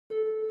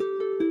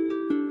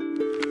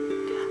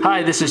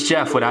Hi, this is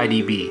Jeff with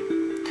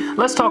IDB.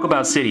 Let's talk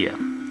about Cydia.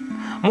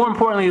 More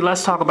importantly,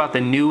 let's talk about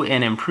the new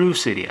and improved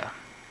Cydia.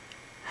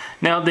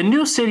 Now, the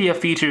new Cydia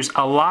features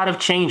a lot of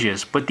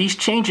changes, but these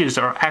changes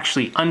are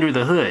actually under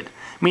the hood,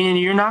 meaning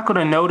you're not going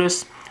to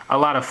notice a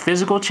lot of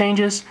physical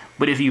changes,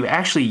 but if you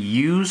actually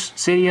use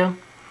Cydia,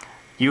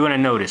 you're going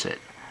to notice it,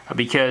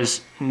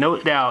 because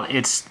no doubt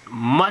it's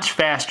much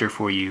faster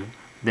for you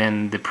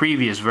than the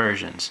previous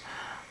versions.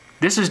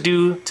 This is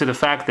due to the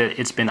fact that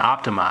it's been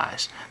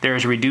optimized.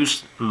 There's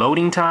reduced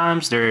loading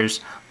times,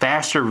 there's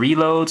faster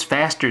reloads,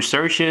 faster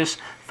searches,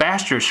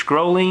 faster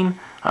scrolling,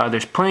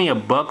 there's plenty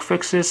of bug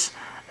fixes,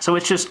 so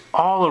it's just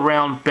all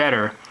around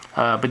better,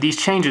 but these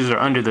changes are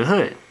under the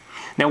hood.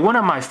 Now, one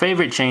of my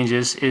favorite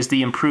changes is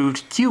the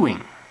improved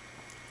queuing.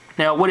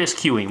 Now, what is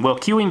queuing? Well,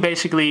 queuing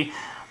basically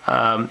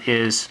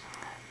is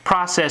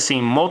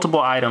processing multiple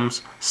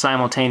items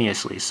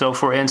simultaneously. So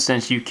for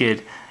instance, you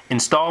could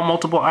install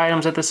multiple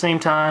items at the same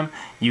time,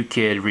 you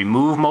could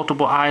remove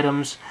multiple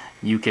items,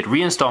 you could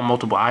reinstall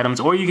multiple items,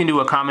 or you can do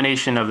a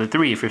combination of the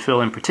three if you're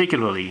feeling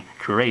particularly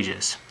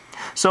courageous.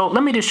 So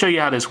let me just show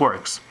you how this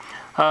works.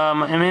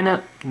 I'm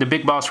in the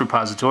Big Boss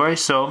repository,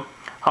 so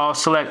I'll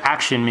select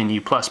Action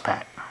Menu Plus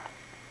Pack.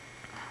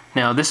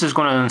 Now this is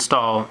going to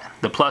install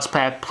the Plus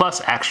Pack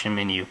plus Action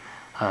Menu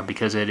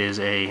because it is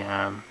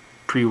a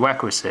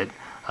prerequisite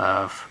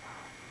of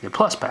the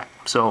Plus Pack.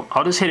 So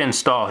I'll just hit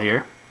install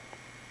here.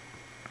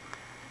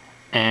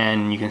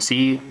 And you can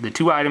see the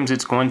two items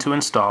it's going to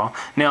install.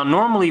 Now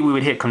normally we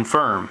would hit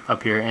confirm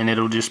up here and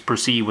it'll just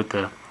proceed with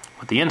the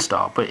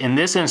install, but in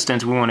this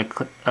instance we want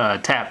to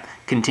tap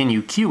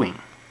continue queuing,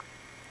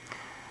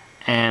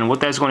 and what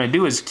that's going to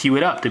do is queue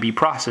it up to be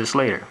processed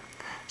later.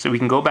 So we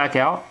can go back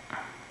out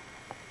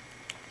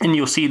and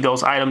you'll see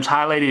those items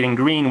highlighted in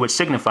green, which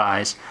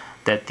signifies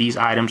that these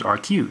items are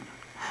queued.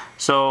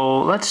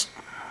 So let's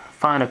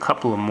find a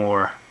couple of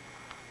more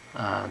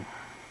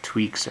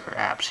tweaks or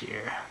apps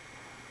here.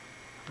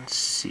 Let's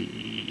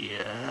see,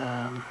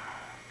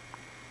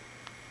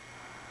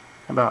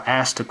 about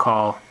ask to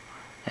call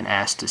and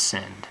ask to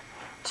send.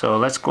 So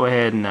let's go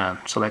ahead and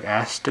select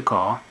ask to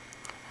call,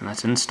 and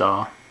let's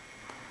install,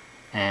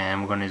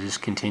 and we're going to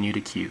just continue to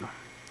queue.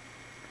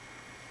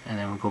 And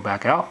then we'll go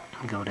back out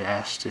and go to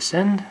ask to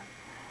send,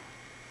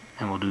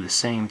 and we'll do the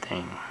same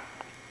thing.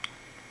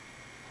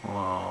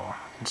 We'll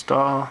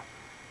install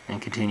and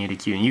continue to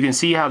queue. And you can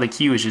see how the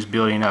queue is just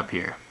building up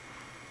here.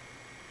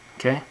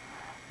 Okay.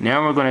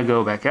 Now we're going to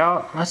go back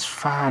out. Let's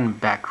find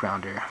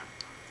Backgrounder.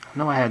 I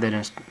know I had that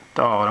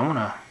installed. I want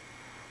to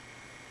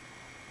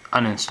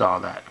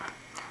uninstall that.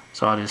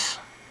 So I'll just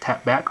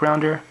tap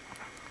Backgrounder,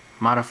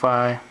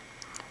 modify,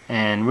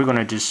 and we're going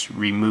to just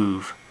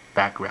remove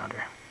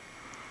Backgrounder.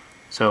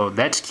 So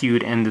that's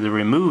queued into the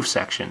remove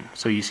section.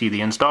 So you see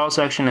the install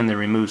section and the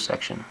remove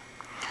section.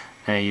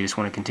 Now you just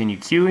want to continue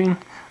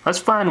queuing. Let's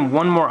find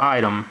one more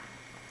item,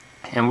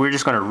 and we're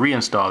just going to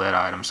reinstall that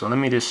item. So let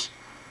me just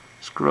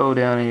scroll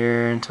down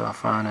here until I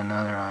find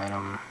another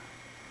item.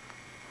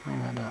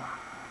 Maybe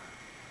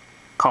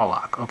call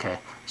lock. Okay,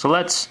 so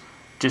let's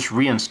just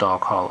reinstall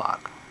call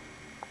lock.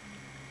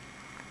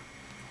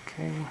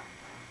 Okay,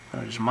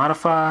 I'll just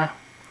modify,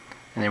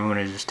 and then we're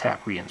going to just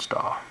tap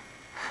reinstall.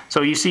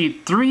 So you see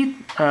three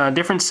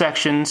different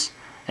sections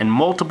and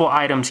multiple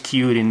items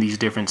queued in these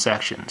different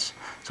sections.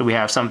 So we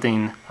have some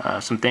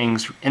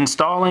things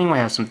installing, we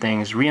have some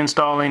things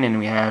reinstalling, and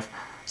we have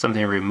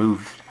something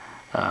removed,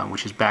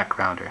 which is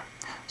Backgrounder.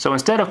 So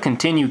instead of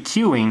continue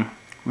queuing,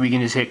 we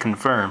can just hit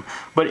confirm.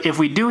 But if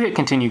we do hit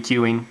continue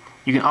queuing,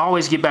 you can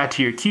always get back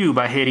to your queue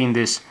by hitting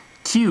this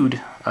queued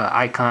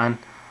icon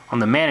on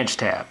the manage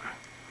tab.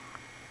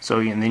 So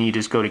and then you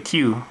just go to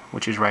queue,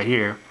 which is right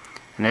here,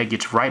 and that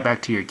gets right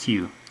back to your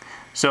queue.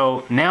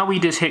 So now we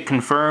just hit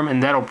confirm,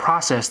 and that'll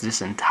process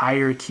this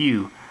entire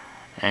queue,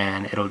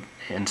 and it'll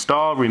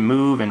install,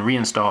 remove, and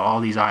reinstall all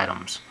these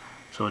items.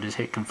 So just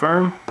hit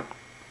confirm,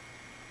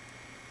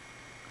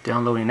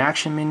 downloading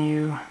action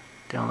menu,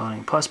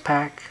 downloading Plus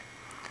Pack,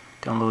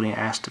 downloading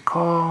ask to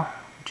call,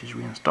 which is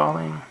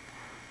reinstalling,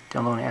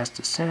 downloading ask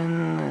to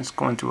send. It's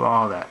going through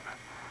all that.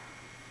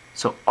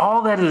 So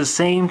all that at the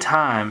same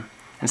time,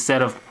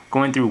 instead of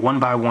going through one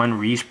by one,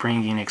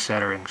 respringing,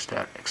 etc.,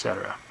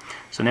 etc.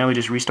 So now we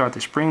just restart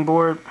the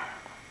springboard.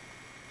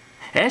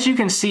 As you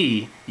can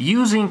see,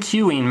 using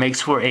queuing makes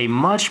for a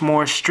much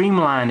more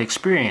streamlined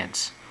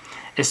experience,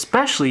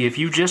 especially if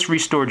you just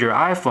restored your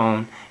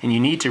iPhone and you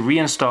need to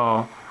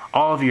reinstall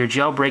all of your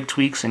jailbreak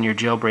tweaks and your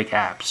jailbreak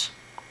apps.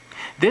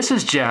 This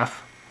is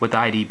Jeff with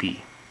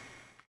IDB.